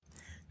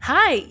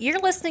Hi,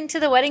 you're listening to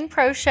the Wedding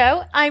Pro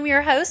Show. I'm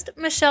your host,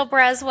 Michelle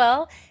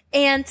Braswell,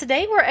 and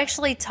today we're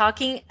actually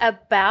talking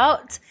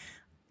about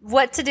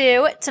what to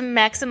do to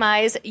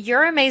maximize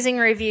your amazing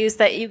reviews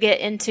that you get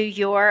into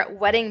your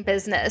wedding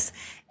business.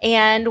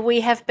 And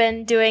we have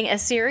been doing a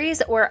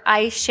series where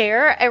I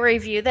share a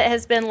review that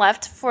has been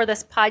left for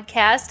this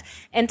podcast,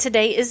 and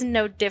today is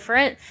no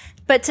different.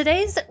 But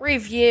today's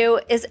review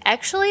is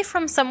actually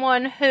from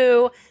someone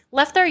who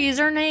left their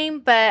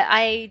username, but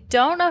I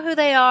don't know who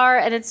they are,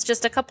 and it's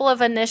just a couple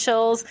of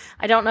initials.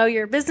 I don't know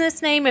your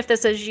business name. If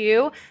this is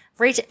you,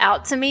 reach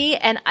out to me,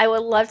 and I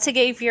would love to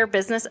give your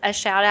business a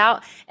shout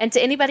out. And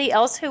to anybody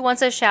else who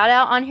wants a shout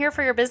out on here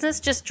for your business,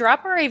 just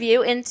drop a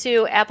review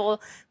into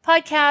Apple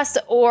Podcast,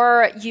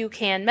 or you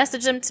can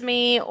message them to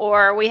me.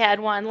 Or we had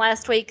one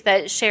last week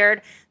that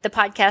shared the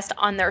podcast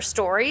on their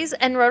stories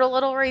and wrote a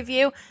little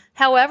review.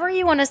 However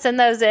you want to send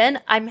those in,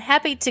 I'm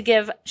happy to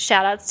give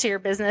shout outs to your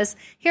business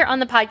here on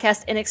the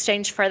podcast in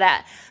exchange for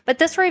that. But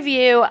this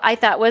review I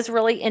thought was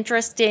really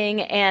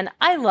interesting and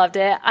I loved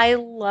it. I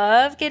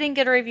love getting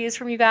good reviews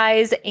from you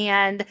guys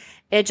and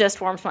it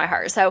just warms my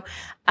heart. So,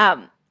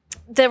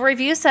 the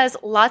review says,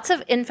 lots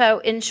of info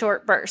in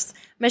short bursts.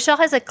 Michelle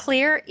has a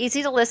clear,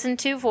 easy to listen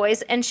to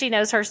voice, and she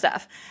knows her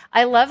stuff.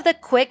 I love the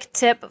quick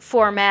tip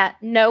format,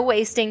 no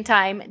wasting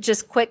time,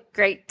 just quick,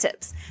 great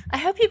tips. I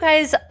hope you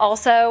guys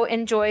also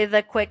enjoy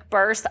the quick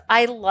bursts.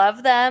 I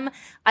love them.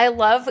 I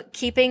love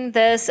keeping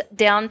this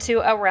down to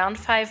around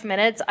 5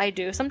 minutes. I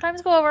do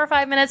sometimes go over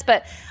 5 minutes,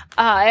 but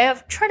I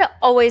have tried to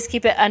always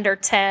keep it under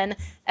 10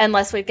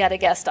 unless we've got a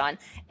guest on.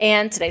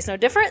 And today's no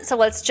different. So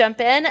let's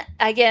jump in.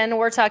 Again,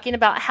 we're talking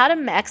about how to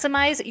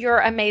maximize your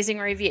amazing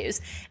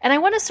reviews. And I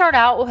want to start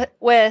out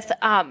with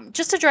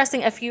just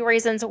addressing a few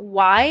reasons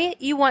why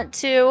you want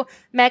to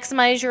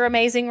maximize your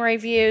amazing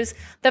reviews.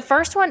 The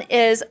first one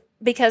is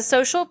because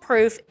social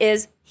proof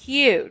is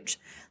huge.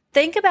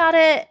 Think about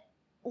it.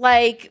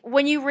 Like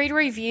when you read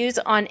reviews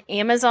on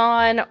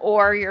Amazon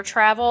or your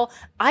travel,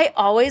 I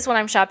always, when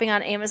I'm shopping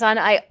on Amazon,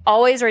 I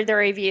always read the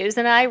reviews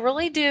and I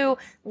really do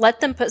let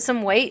them put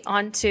some weight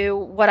onto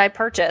what I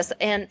purchase.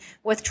 And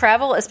with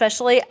travel,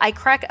 especially, I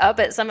crack up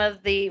at some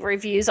of the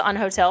reviews on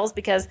hotels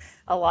because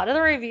a lot of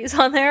the reviews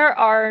on there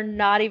are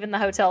not even the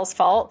hotel's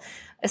fault,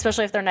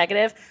 especially if they're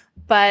negative.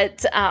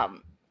 But,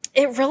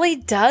 it really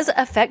does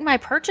affect my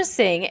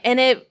purchasing and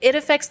it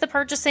affects the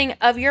purchasing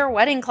of your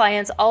wedding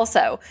clients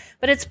also.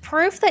 But it's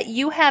proof that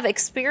you have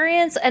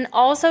experience and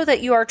also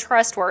that you are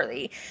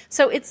trustworthy.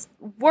 So it's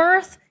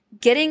worth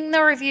getting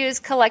the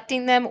reviews,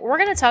 collecting them. We're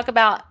going to talk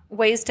about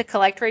ways to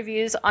collect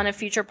reviews on a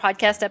future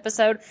podcast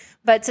episode.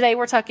 But today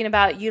we're talking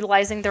about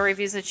utilizing the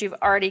reviews that you've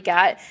already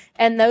got.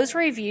 And those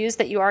reviews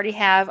that you already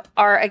have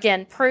are,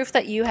 again, proof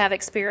that you have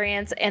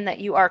experience and that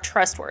you are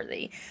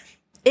trustworthy.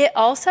 It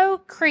also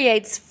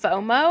creates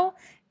FOMO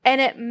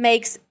and it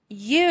makes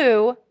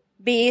you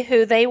be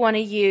who they want to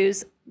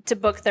use to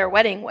book their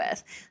wedding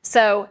with.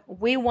 So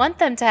we want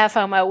them to have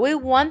FOMO. We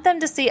want them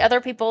to see other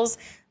people's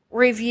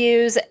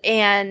reviews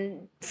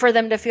and for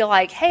them to feel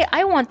like, hey,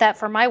 I want that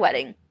for my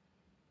wedding.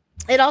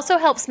 It also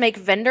helps make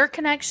vendor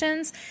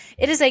connections.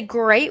 It is a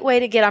great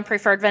way to get on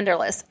preferred vendor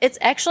lists. It's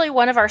actually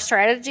one of our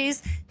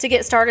strategies to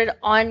get started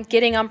on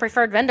getting on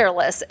preferred vendor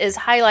lists is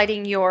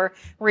highlighting your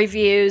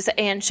reviews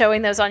and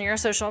showing those on your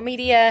social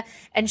media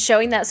and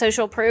showing that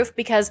social proof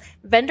because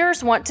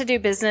vendors want to do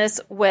business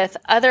with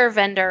other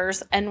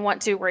vendors and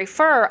want to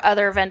refer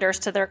other vendors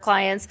to their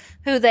clients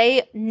who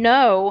they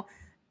know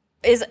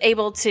is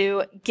able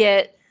to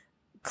get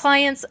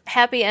clients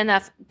happy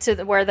enough to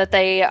where that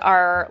they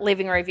are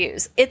leaving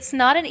reviews. It's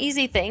not an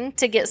easy thing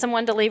to get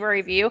someone to leave a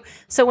review.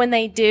 So when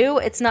they do,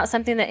 it's not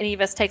something that any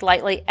of us take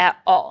lightly at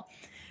all.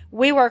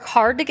 We work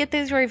hard to get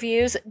these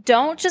reviews.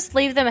 Don't just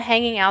leave them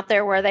hanging out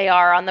there where they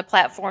are on the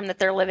platform that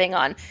they're living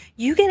on.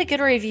 You get a good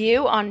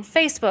review on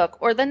Facebook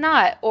or The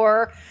Knot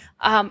or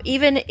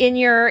even in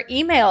your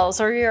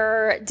emails or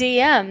your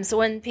DMs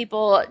when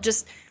people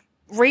just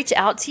reach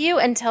out to you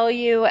and tell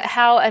you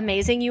how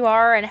amazing you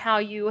are and how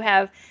you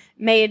have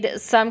made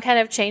some kind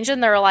of change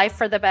in their life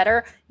for the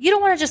better. You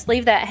don't want to just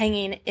leave that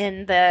hanging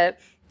in the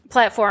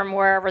platform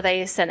wherever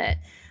they send it.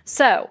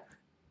 So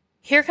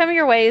here come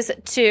your ways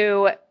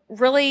to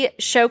really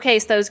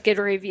showcase those good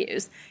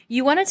reviews.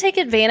 You want to take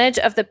advantage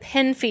of the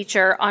pin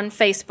feature on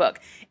Facebook.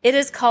 It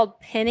is called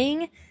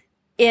pinning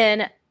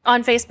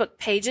on Facebook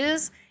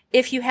pages.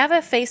 If you have a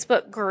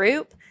Facebook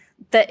group,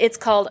 that it's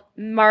called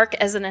mark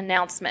as an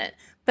announcement.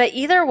 But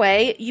either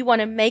way, you want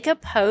to make a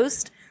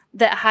post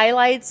that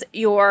highlights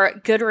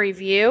your good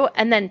review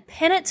and then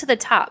pin it to the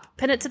top.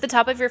 Pin it to the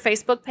top of your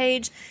Facebook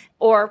page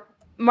or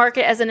mark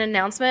it as an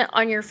announcement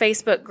on your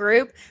Facebook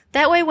group.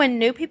 That way, when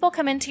new people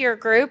come into your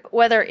group,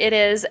 whether it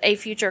is a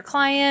future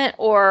client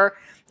or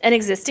an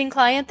existing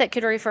client that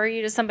could refer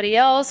you to somebody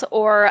else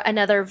or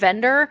another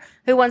vendor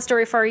who wants to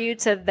refer you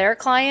to their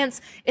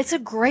clients, it's a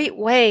great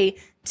way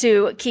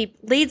to keep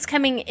leads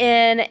coming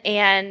in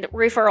and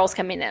referrals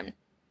coming in.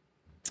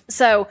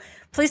 So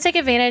please take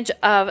advantage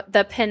of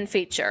the pin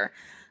feature.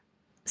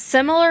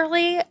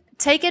 Similarly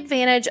take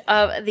advantage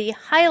of the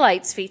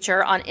highlights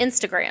feature on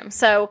Instagram.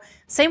 So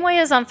same way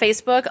as on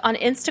Facebook, on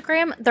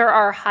Instagram, there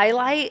are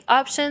highlight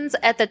options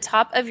at the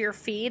top of your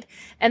feed,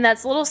 and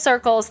that's little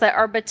circles that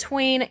are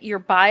between your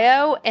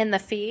bio and the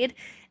feed.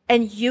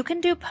 And you can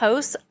do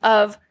posts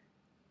of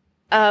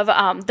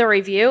the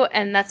review,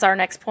 and that's our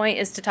next point,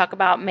 is to talk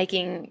about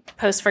making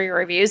posts for your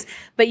reviews.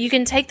 But you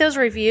can take those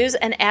reviews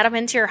and add them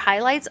into your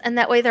highlights, and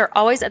that way they're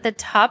always at the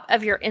top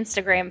of your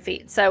Instagram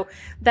feed. So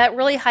that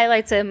really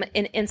highlights them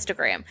in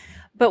Instagram.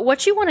 But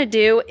what you want to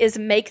do is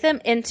make them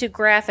into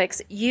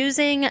graphics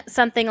using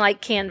something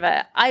like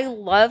Canva. I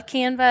love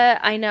Canva.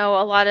 I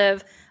know a lot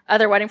of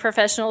other wedding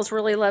professionals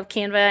really love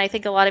Canva. I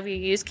think a lot of you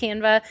use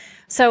Canva.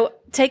 So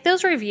take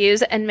those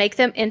reviews and make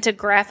them into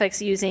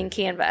graphics using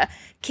Canva.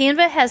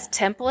 Canva has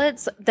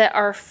templates that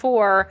are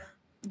for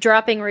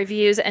dropping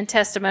reviews and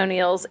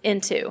testimonials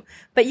into,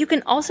 but you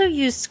can also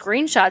use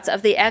screenshots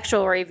of the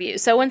actual review.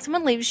 So when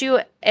someone leaves you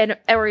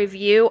a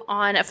review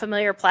on a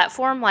familiar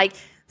platform like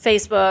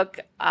Facebook,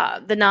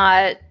 The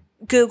Knot,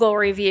 Google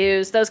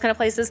reviews, those kind of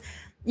places,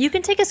 you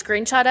can take a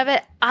screenshot of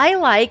it. I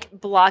like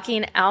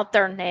blocking out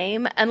their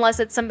name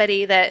unless it's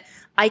somebody that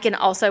I can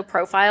also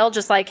profile,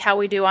 just like how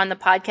we do on the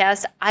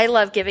podcast. I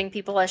love giving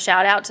people a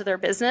shout out to their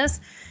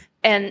business.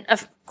 And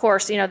of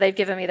course, they've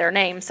given me their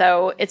name,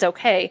 so it's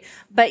okay.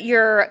 But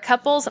your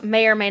couples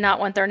may or may not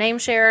want their name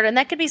shared. And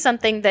that could be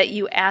something that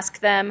you ask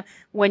them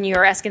when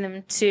you're asking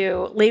them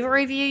to leave a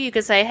review. You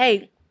could say,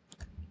 hey,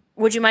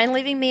 would you mind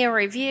leaving me a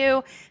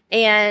review?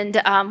 And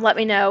let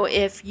me know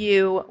if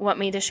you want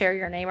me to share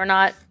your name or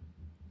not.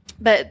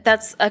 But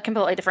that's a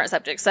completely different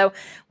subject. So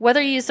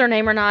whether you use their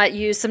name or not,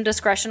 use some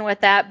discretion with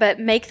that, but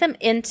make them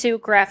into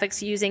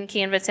graphics using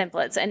Canva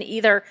templates, and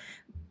either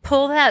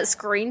pull that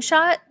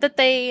screenshot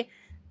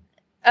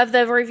of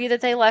the review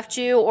that they left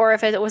you, or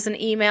if it was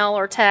an email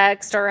or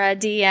text or a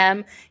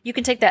DM, you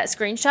can take that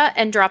screenshot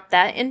and drop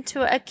that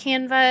into a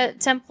Canva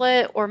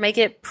template or make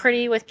it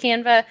pretty with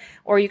Canva,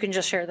 or you can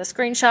just share the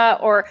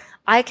screenshot. Or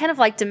I kind of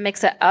like to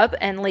mix it up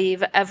and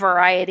leave a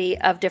variety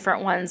of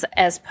different ones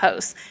as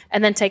posts,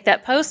 and then take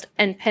that post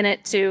and pin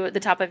it to the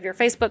top of your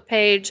Facebook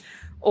page,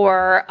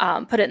 or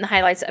put it in the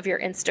highlights of your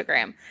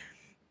Instagram.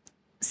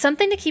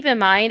 Something to keep in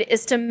mind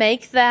is to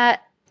make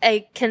that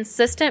a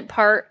consistent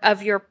part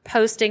of your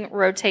posting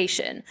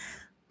rotation.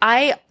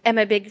 I am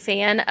a big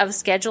fan of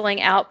scheduling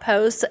out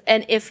posts,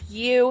 and if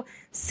you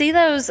see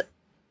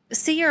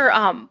your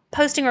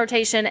posting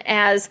rotation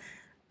as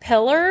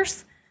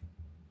pillars,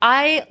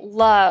 I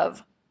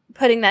love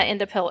putting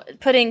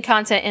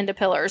content into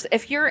pillars.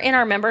 If you're in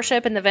our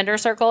membership in the vendor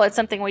circle, it's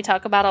something we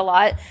talk about a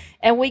lot,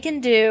 and we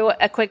can do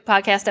a quick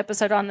podcast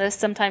episode on this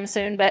sometime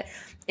soon. But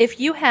if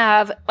you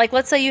have,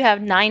 let's say you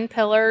have 9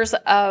 pillars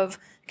of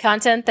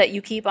content that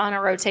you keep on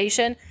a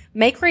rotation,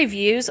 make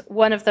reviews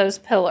one of those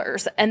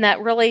pillars. And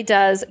that really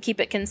does keep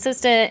it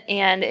consistent,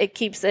 and it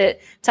keeps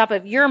it top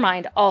of your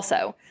mind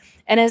also.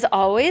 And as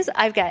always,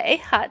 I've got a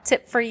hot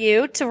tip for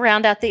you to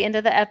round out the end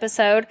of the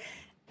episode.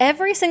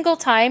 Every single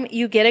time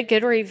you get a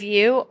good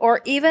review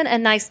or even a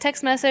nice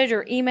text message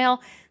or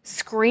email,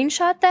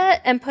 screenshot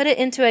that and put it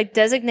into a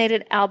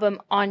designated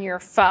album on your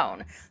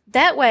phone.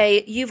 That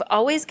way, you've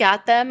always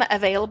got them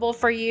available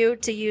for you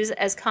to use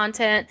as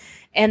content.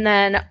 And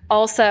then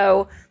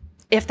also,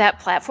 if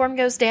that platform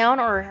goes down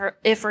or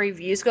if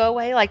reviews go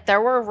away, there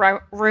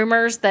were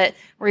rumors that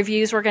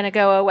reviews were going to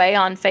go away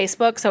on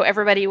Facebook, so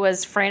everybody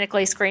was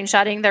frantically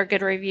screenshotting their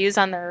good reviews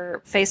on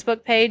their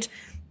Facebook page.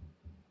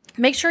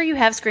 Make sure you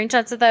have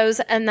screenshots of those,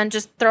 and then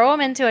just throw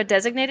them into a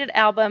designated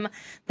album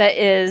that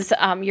is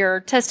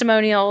your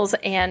testimonials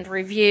and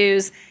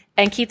reviews,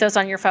 and keep those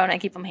on your phone and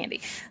keep them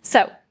handy.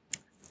 So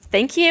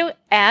thank you,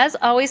 as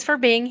always, for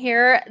being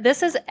here.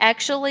 This is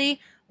actually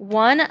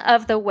one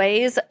of the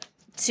ways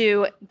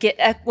to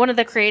get one of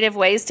the creative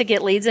ways to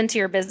get leads into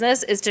your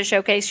business is to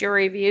showcase your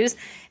reviews.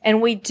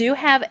 And we do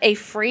have a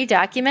free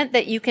document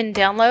that you can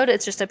download.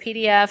 It's just a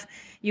PDF.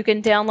 You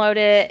can download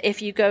it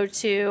if you go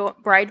to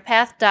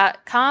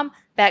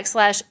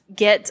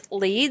bridepath.com/get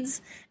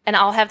leads. And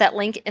I'll have that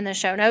link in the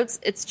show notes.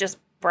 It's just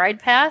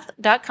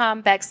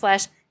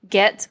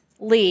bridepath.com/get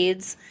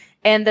leads.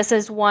 And this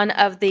is one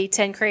of the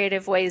 10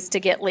 creative ways to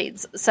get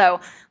leads.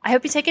 So I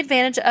hope you take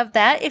advantage of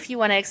that. If you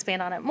want to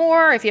expand on it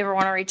more, if you ever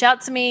want to reach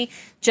out to me,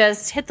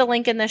 just hit the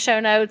link in the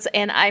show notes,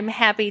 and I'm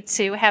happy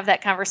to have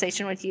that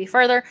conversation with you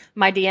further.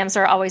 My DMs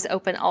are always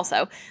open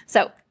also.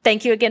 So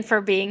thank you again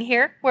for being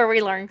here, where we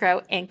learn,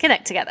 grow, and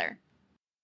connect together.